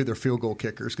figure out who their field goal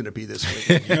kicker is going to be this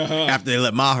week. After they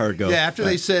let Maher go. Yeah, after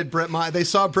they said Brett Maher, they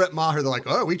saw Brett Maher, they're like,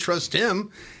 oh, we trust him.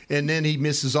 And then he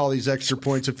misses all these extra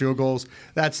points and field goals.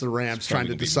 That's the Rams trying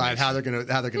to decide how they're going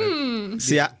to.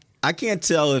 See, I can't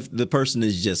tell if the person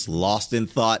is just lost in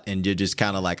thought and you're just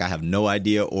kind of like, I have no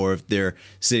idea, or if they're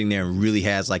sitting there and really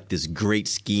has like this great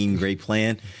scheme, great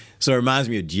plan. So it reminds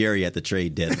me of Jerry at the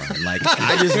trade deadline. Like,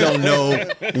 I just don't know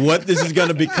what this is going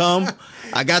to become.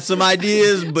 I got some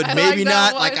ideas, but maybe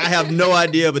not. Like, I have no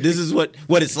idea, but this is what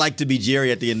it's like to be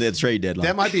Jerry at the end of the trade deadline.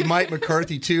 That might be Mike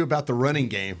McCarthy, too, about the running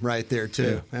game right there, too.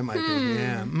 Yeah. That might be,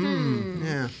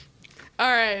 yeah. All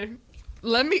right.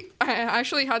 I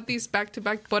actually had these back to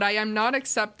back, but I am not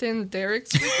accepting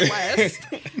Derek's request,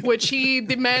 which he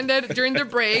demanded during the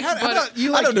break. I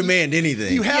don't demand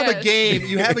anything. You have a game.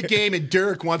 You have a game, and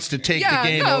Derek wants to take the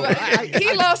game over.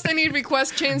 He lost any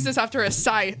request. Change this after a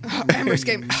sigh. Amber's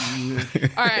game.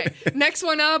 All right. Next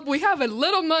one up, we have a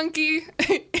little monkey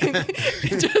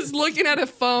just looking at a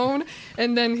phone,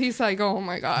 and then he's like, "Oh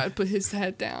my God!" Put his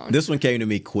head down. This one came to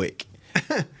me quick.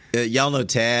 Y'all know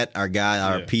Tad, our guy,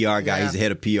 our PR guy. He's the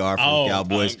head of PR for the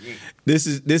Cowboys. This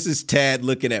is Tad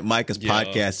looking at Micah's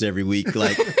podcast every week,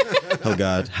 like, oh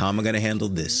God, how am I going to handle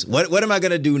this? What am I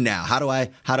going to do now? How do I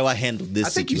handle this?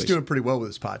 I think situation? He's doing pretty well with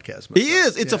his podcast. He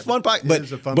is. It's a fun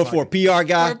podcast, but for a PR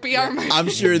guy, I'm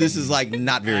sure this is like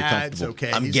not very comfortable. It's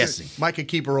okay. I'm guessing. Micah,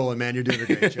 keep rolling, man. You're doing a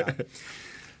great job.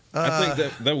 I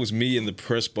think that was me in the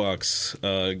press box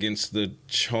against the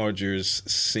Chargers,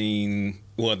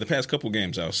 the past couple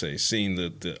games, I'll say, seeing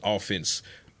the offense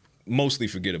mostly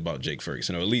forget about Jake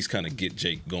Ferguson, or at least kind of get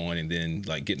Jake going and then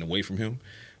like getting away from him.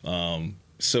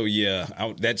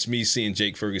 That's me seeing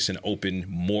Jake Ferguson open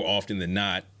more often than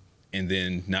not and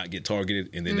then not get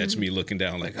targeted. And then that's me looking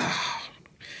down like,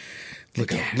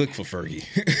 look for Fergie.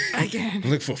 Again.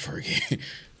 Look for Fergie.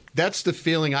 That's the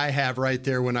feeling I have right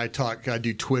there when I talk. I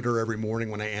do Twitter every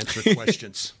morning when I answer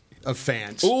questions of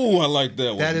fans. Oh, I like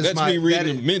that one. That's me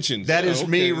reading the mentions. That is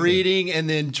me reading and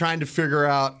then trying to figure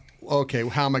out, okay,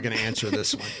 how am I going to answer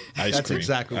this one? That's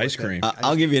exactly ice cream.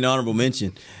 I'll give you an honorable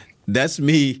mention. That's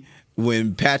me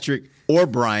when Patrick or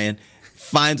Brian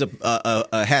finds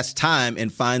has time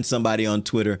and finds somebody on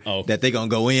Twitter that they're gonna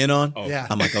go in on. Yeah.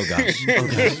 I'm like, oh gosh,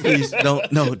 please don't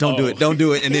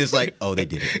do it, and then it's like, oh, they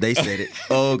did it, they said it.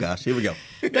 Oh gosh, here we go.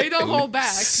 They don't hold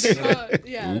back.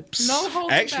 Oops. No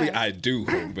hold Actually, back. I do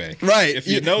hold back. Right. If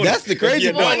you know, that's the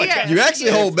crazy part. You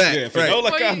actually hold back. Yeah, if you know,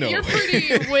 like I know. You're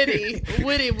pretty witty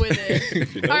with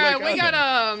it. All right, we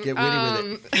got Get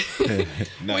witty with it.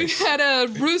 Nice. We had a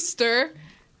rooster.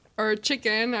 Or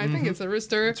chicken, I think it's a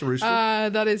rooster. It's a rooster.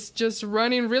 That is just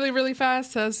running really, really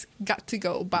fast, has got to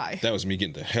go by. That was me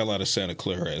getting the hell out of Santa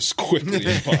Clara as quickly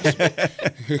as possible.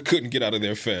 Couldn't get out of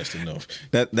there fast enough.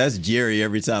 That's Jerry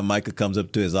every time Micah comes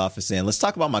up to his office saying, let's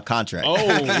talk about my contract. Oh.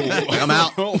 I'm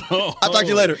out. I'll talk to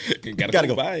you later. Gotta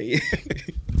go. Bye.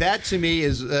 That to me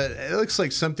is, it looks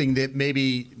like something that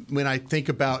maybe when I think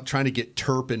about trying to get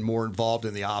Turpin more involved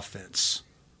in the offense,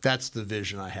 that's the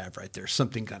vision I have right there.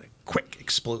 Something kind of quick,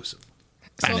 explosive.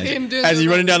 So as he's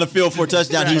running down the field for a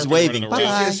touchdown, he's waving.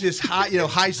 Bye. Just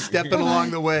high stepping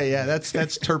along the way. Yeah,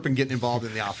 that's Turpin getting involved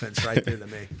in the offense right there to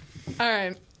me. All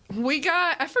right.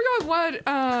 I forgot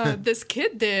what this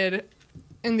kid did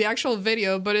in the actual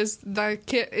video, but is that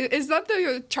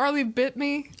the Charlie Bit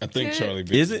Me I think kid? Charlie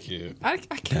Bit Is it? Kid. I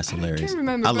can't, That's hilarious. I can't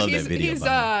remember. I but love he's, that video,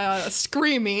 He's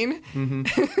screaming.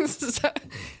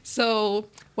 So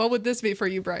what would this be for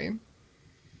you, Brian?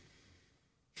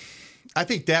 I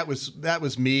think that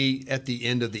was me at the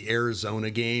end of the Arizona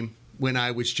game when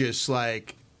I was just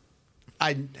like,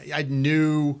 I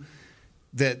knew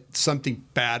that something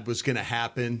bad was going to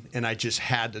happen, and I just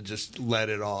had to just let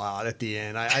it all out at the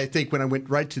end. I think when I went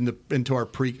right into our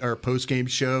post game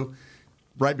show,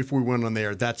 right before we went on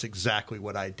there, that's exactly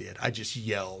what I did. I just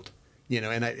yelled,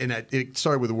 and it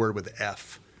started with a word with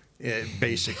F. It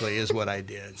basically is what I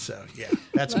did. So, yeah,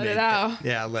 that's me. Let it out.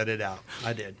 Yeah, let it out.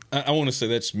 I did. I want to say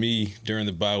that's me during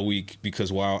the bye week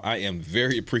because while I am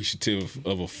very appreciative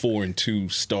of a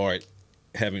 4-2 start,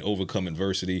 having overcome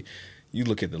adversity, you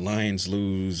look at the Lions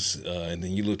lose, and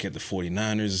then you look at the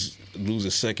 49ers lose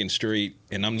a second straight,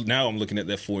 and I'm looking at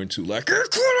that 4-2 like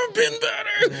it could have been better.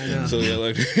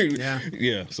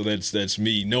 Yeah. So so that's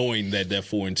me knowing that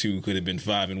 4-2 could have been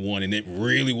 5-1, and it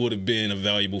really would have been a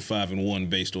valuable 5-1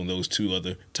 based on those two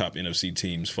other top NFC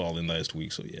teams falling last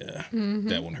week. So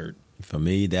that one hurt. For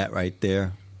me, that right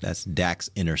there, that's Dak's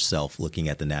inner self looking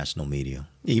at the national media.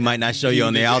 He might not show you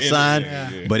on the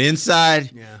outside, but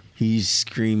inside, he's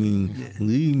screaming,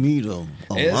 leave me alone.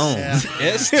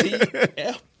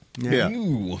 STF. Yeah.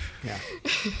 Yeah.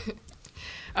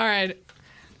 All right.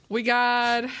 We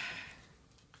got...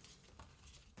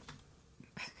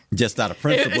 Just out of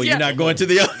principle, you're not going to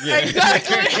the other.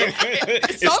 Exactly.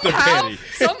 somehow,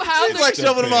 He's like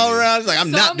shoving them all around. He's like, I'm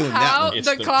not doing that one.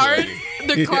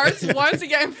 The cards once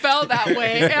again fell that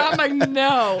way, and I'm like,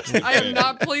 no, I am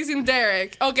not pleasing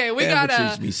Derek. Okay, we got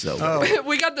treats me so well.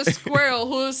 we got the squirrel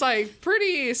who's like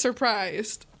pretty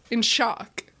surprised, in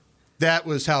shock. That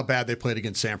was how bad they played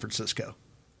against San Francisco.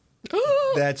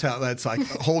 That's like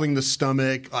holding the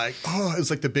stomach, like, it's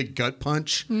like the big gut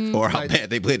punch. Or how bad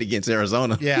they played against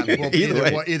Arizona. Yeah, well,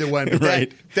 either way. But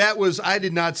Right. that was, I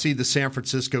did not see the San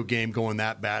Francisco game going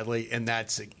that badly, and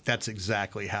that's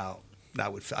exactly how I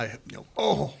would,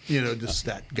 just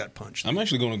that gut punch. I'm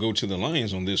actually going to go to the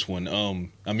Lions on this one.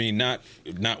 I mean, not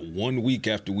 1 week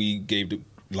after we gave the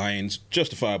Lions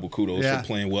justifiable kudos for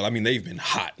playing well. I mean, they've been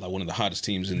hot, like one of the hottest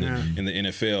teams in the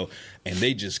NFL, and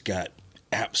they just got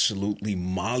absolutely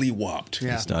mollywopped.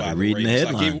 Yeah. Started reading the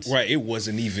headlines. It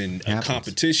wasn't even a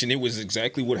competition. It was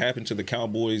exactly what happened to the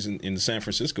Cowboys in the San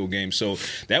Francisco game. So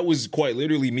that was quite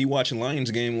literally me watching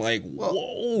Lions game like,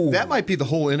 whoa. That might be the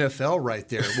whole NFL right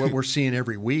there, what we're seeing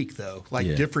every week, though.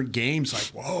 Like different games, like,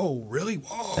 whoa, really?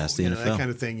 Whoa. That's the NFL. That kind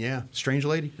of thing, yeah. Strange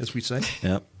lady, as we say.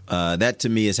 Yep. That to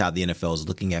me is how the NFL is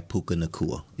looking at Puka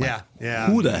Nacua. Yeah.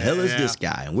 Who the hell is this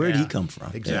guy, and where did he come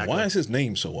from? Exactly. Why is his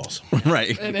name so awesome?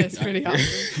 Right. It is pretty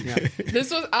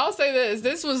awesome. I'll say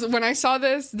this was, when I saw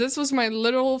this was my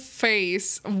little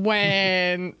face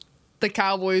when the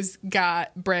Cowboys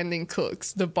got Brandon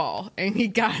Cooks the ball, and he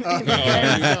got it in the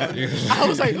end zone. I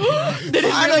was like, did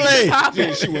it really just happen?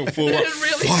 Yeah, she went full. Did it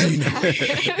really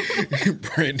just happen?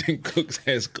 Brandon Cooks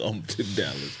has come to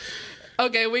Dallas.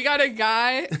 Okay, we got a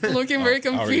guy looking very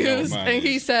confused, and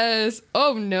he says,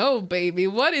 "Oh no, baby,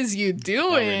 what is you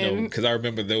doing?" Because I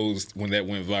remember those when that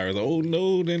went viral. Oh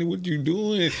no, Danny, what you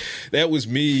doing? That was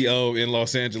me in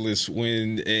Los Angeles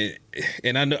when,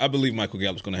 and I believe Michael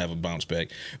Gallup's going to have a bounce back.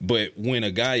 But when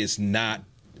a guy is not,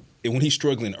 when he's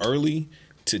struggling early,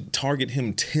 to target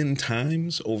him 10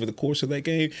 times over the course of that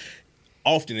game.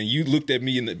 Often, and you looked at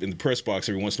me in the press box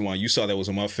every once in a while, you saw that was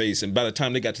on my face, and by the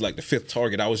time they got to like the 5th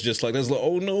target, I was just like,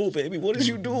 oh no, baby, what is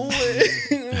you doing?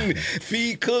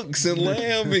 Feed Cooks and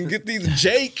Lamb and get these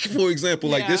Jake, for example.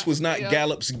 Like, this was not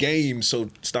Gallup's game, so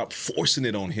stop forcing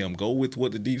it on him. Go with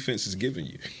what the defense is giving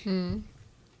you.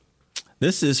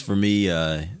 This is, for me,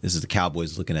 this is the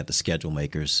Cowboys looking at the schedule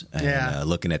makers and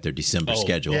looking at their December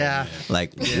schedule. Yeah.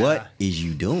 Like, what is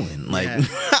you doing? Like,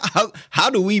 how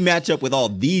do we match up with all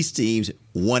these teams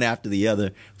one after the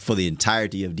other for the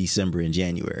entirety of December and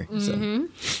January? So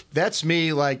that's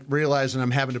me, like, realizing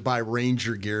I'm having to buy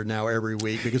Ranger gear now every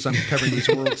week because I'm covering these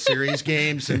World Series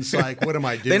games, and it's like, what am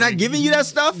I doing? They're not giving you that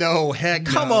stuff? No, heck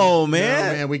no. Come on, man.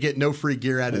 No, man, we get no free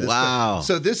gear out of this. Wow. But,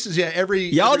 so this is,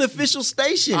 y'all the official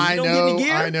station. You don't give me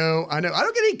gear? I know. I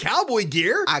don't get any Cowboy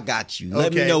gear. I got you.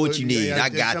 Let me know what you need. I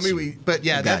got you. But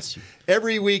yeah, that's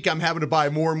every week I'm having to buy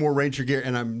more and more Ranger gear,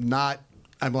 and I'm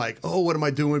like, oh, what am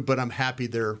I doing? But I'm happy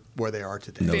they're where they are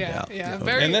today. No doubt. Yeah,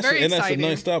 very exciting. And that's a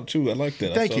nice stop, too. I like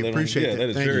that. Thank you. Appreciate it. That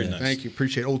is very nice. Thank you.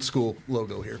 Appreciate old school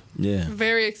logo here. Yeah.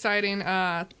 Very exciting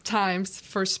times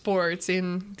for sports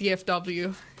in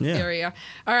DFW area.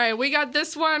 All right, we got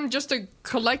this one, just a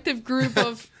collective group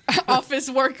of office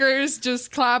workers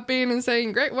just clapping and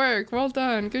saying, great work, well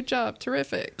done, good job,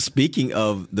 terrific. Speaking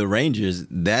of the Rangers,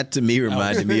 that to me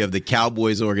reminded me of the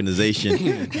Cowboys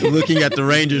organization looking at the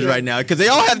Rangers right now, because they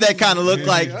all have that kind of look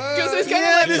like, because it's kind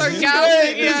of like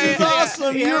sarcastic. This is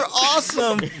awesome. You're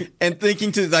awesome. And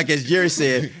thinking to, like, as Jerry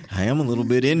said, I am a little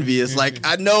bit envious. Like,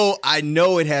 I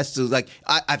know it has to, like,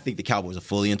 I think the Cowboys are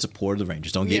fully in support of the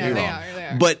Rangers. Don't get me wrong. They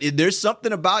are. But there's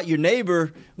something about your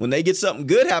neighbor, when they get something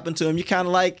good happen to them, you're kind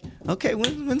of like, okay,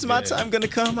 when's my time going to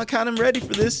come? I kind of am ready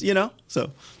for this,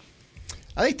 So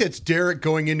I think that's Derek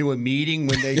going into a meeting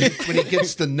when he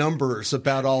gets the numbers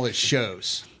about all his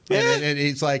shows. And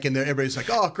he's like, and everybody's like,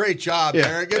 oh, great job,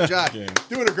 Derek. Good job.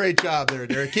 Doing a great job there,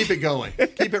 Derek. Keep it going.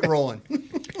 Keep it rolling.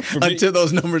 Until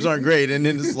those numbers aren't great. And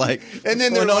then it's like, and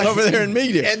then they're like, over there in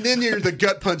media. And then you're the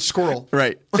gut punch squirrel.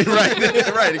 Right.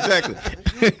 Right, exactly.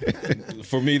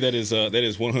 For me, that is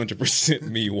 100%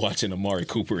 me watching Amari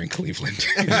Cooper in Cleveland.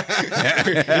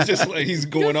 It's just like he's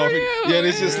going off. Yeah,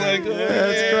 it's just like,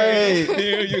 that's great.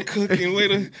 Here you're cooking.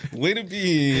 Way to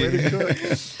be. Way to cook.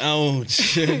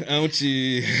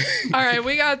 Ouchie. All right,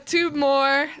 we got 2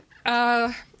 more.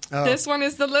 This one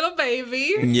is the little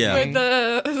baby with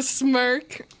the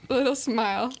smirk, little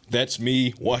smile. That's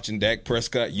me watching Dak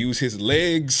Prescott use his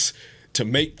legs to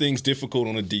make things difficult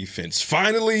on the defense.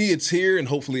 Finally, it's here, and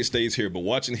hopefully it stays here. But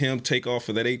watching him take off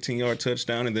for that 18-yard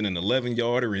touchdown and then an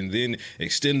 11-yarder and then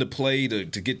extend the play to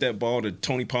get that ball to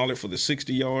Tony Pollard for the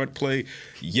 60-yard play,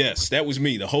 yes, that was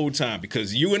me the whole time.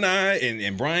 Because you and I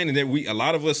and Brian and a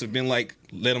lot of us have been like,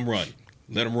 let him run.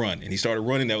 Let him run. And he started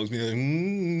running. That was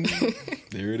me like,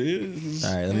 there it is.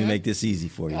 All right, let me make this easy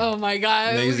for you. Oh, my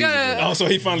God. So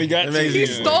he finally got it. He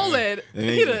stole it.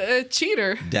 He's a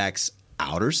cheater. Dak's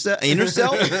inner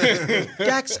self?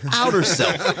 Dak's outer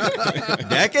self.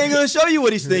 Dak ain't going to show you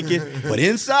what he's thinking, but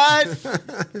inside,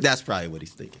 that's probably what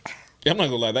he's thinking. Yeah, I'm not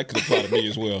going to lie. That could apply to me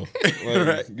as well. Like,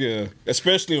 right. Yeah.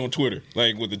 Especially on Twitter.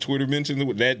 Like, with the Twitter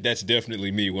mention, that's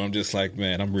definitely me, where I'm just like,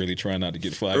 man, I'm really trying not to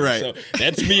get fired. Right. So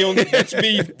that's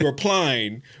me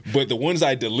replying. But the ones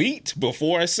I delete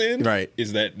before I send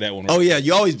is that one. Oh, yeah.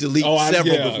 You always delete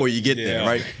several before you get there,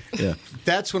 right? Yeah.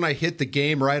 That's when I hit the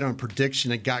game right on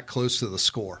prediction and got close to the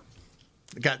score.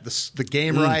 I got the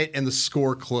game right and the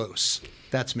score close.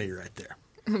 That's me right there.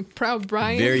 Proud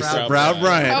Brian. Very proud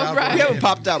Brian. We haven't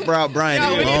popped out Proud Brian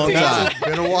in a long time.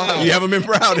 Been a while. You haven't been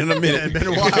proud in a minute. Been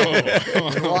a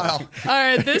while. All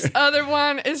right, this other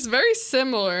one is very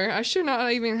similar. I should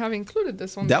not even have included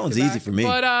this one. That one's easy for me.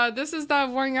 But this is that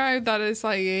one guy that is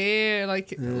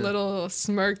like, little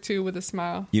smirk too with a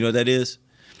smile. You know what that is?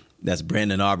 That's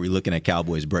Brandon Aubrey looking at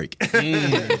Cowboys break.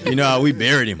 You know how we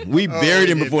buried him. We buried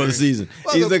him before the season.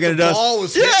 Well, He's looking at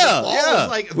us.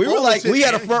 We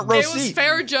had a front row seat. It was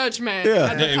fair judgment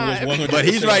Yeah. at the time. But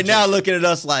he's right now looking at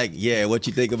us like, yeah, what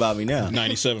you think about me now?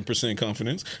 97%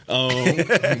 confidence.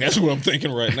 That's what I'm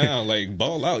thinking right now. Like,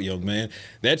 ball out, young man.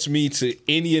 That's me to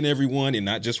any and everyone, and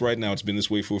not just right now. It's been this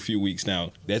way for a few weeks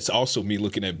now. That's also me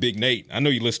looking at Big Nate. I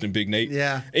know you're listening, Big Nate.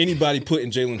 Yeah. Anybody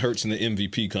putting Jalen Hurts in the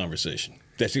MVP conversation.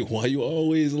 That's it. Why you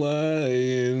always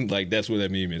lying? Like, that's what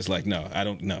that meme is. Like, no, I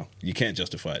don't know. You can't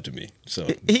justify it to me. So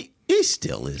he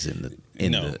still is in the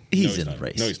he's in the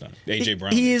race. No, he's not. AJ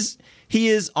Brown. He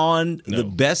is on the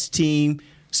best team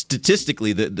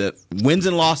statistically. The wins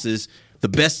and losses, the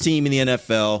best team in the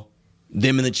NFL.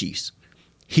 Them and the Chiefs.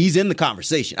 He's in the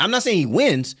conversation. I'm not saying he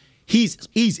wins. He's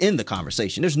in the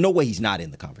conversation. There's no way he's not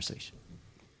in the conversation.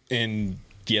 And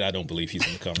yet I don't believe he's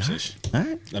in the conversation. All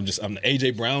right.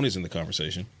 AJ Brown is in the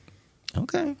conversation.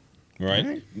 Okay.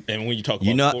 Right? And when you talk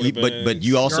about quarterbacks, but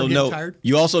you also know how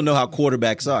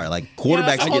quarterbacks are. Like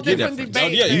quarterbacks get different.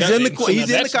 He's in the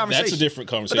conversation. That's a different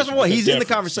conversation. But that's what he's in the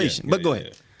conversation. But go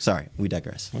ahead. Sorry, we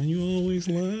digress. Why you always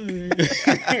lie?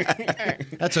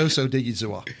 That's Oso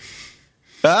Digizua.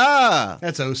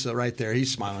 That's Osa right there.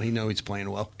 He's smiling. He knows he's playing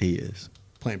well. He is.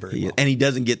 Playing very well. And he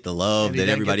doesn't get the love that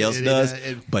everybody else does,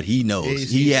 but he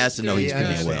knows. He has to know he's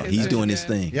playing well. He's doing his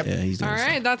thing. Yep. Yeah, he's doing All his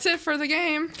right, thing. that's it for the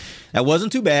game. That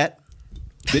wasn't too bad.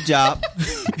 Good job. All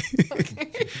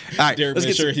right, Derek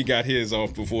made sure he got his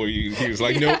off before he was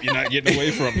like, nope, you're not getting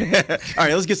away from it. All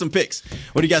right, let's get some picks.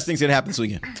 What do you guys think's going to happen this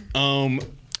weekend?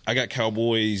 I got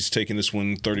Cowboys taking this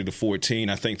one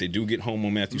 30-14. I think they do get home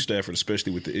on Matthew Stafford,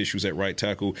 especially with the issues at right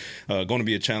tackle. Going to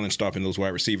be a challenge stopping those wide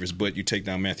receivers, but you take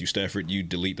down Matthew Stafford, you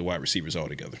delete the wide receivers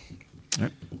altogether. All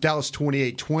right. Dallas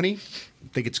 28-20. I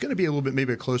think it's going to be a little bit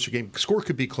maybe a closer game. Score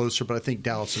could be closer, but I think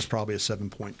Dallas is probably a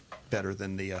 7-point better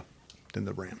than the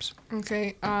Rams.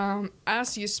 Okay.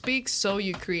 As you speak, so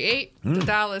you create. The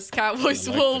Dallas Cowboys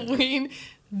will win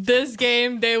this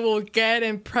game. They will get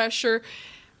in pressure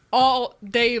all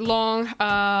day long,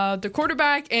 the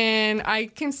quarterback, and I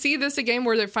can see this a game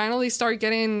where they finally start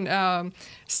getting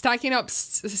stacking up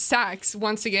sacks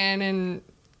once again and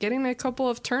getting a couple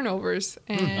of turnovers.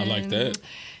 And I like that.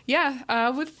 Yeah, I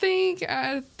would think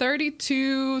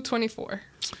 32-24.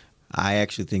 I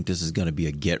actually think this is going to be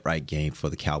a get-right game for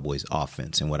the Cowboys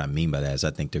offense, and what I mean by that is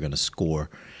I think they're going to score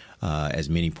as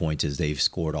many points as they've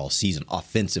scored all season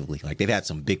offensively. Like, they've had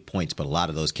some big points, but a lot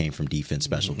of those came from defense,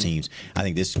 special teams. I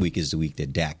think this week is the week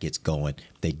that Dak gets going.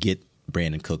 They get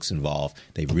Brandon Cooks involved.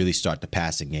 They really start the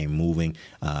passing game moving.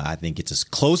 I think it's a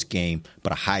close game,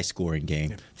 but a high-scoring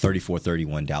game.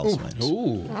 34-31, Dallas wins.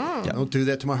 Ooh. Yep. Don't do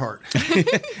that to my heart.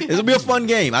 It'll be a fun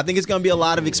game. I think it's going to be a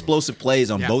lot of explosive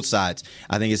plays on both sides.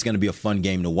 I think it's going to be a fun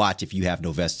game to watch if you have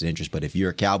no vested interest. But if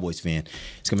you're a Cowboys fan,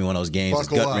 it's going to be one of those games that's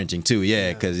gut-wrenching too.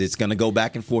 Yeah, because it's going to go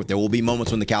back and forth. There will be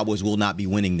moments when the Cowboys will not be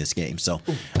winning this game. So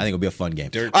I think it'll be a fun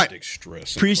game. All right.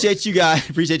 Stress. Appreciate you guys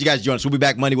joining us. We'll be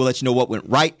back Monday. We'll let you know what went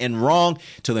right and wrong.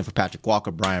 Till then, for Patrick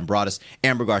Walker, Brian Broaddus,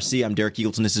 Amber Garcia, I'm Derek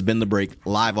Eagleton. This has been The Break,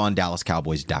 live on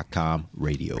DallasCowboys.com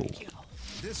radio.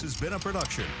 This has been a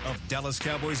production of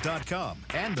DallasCowboys.com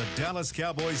and the Dallas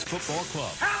Cowboys Football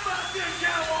Club. How about this,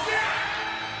 Cowboys? Yeah!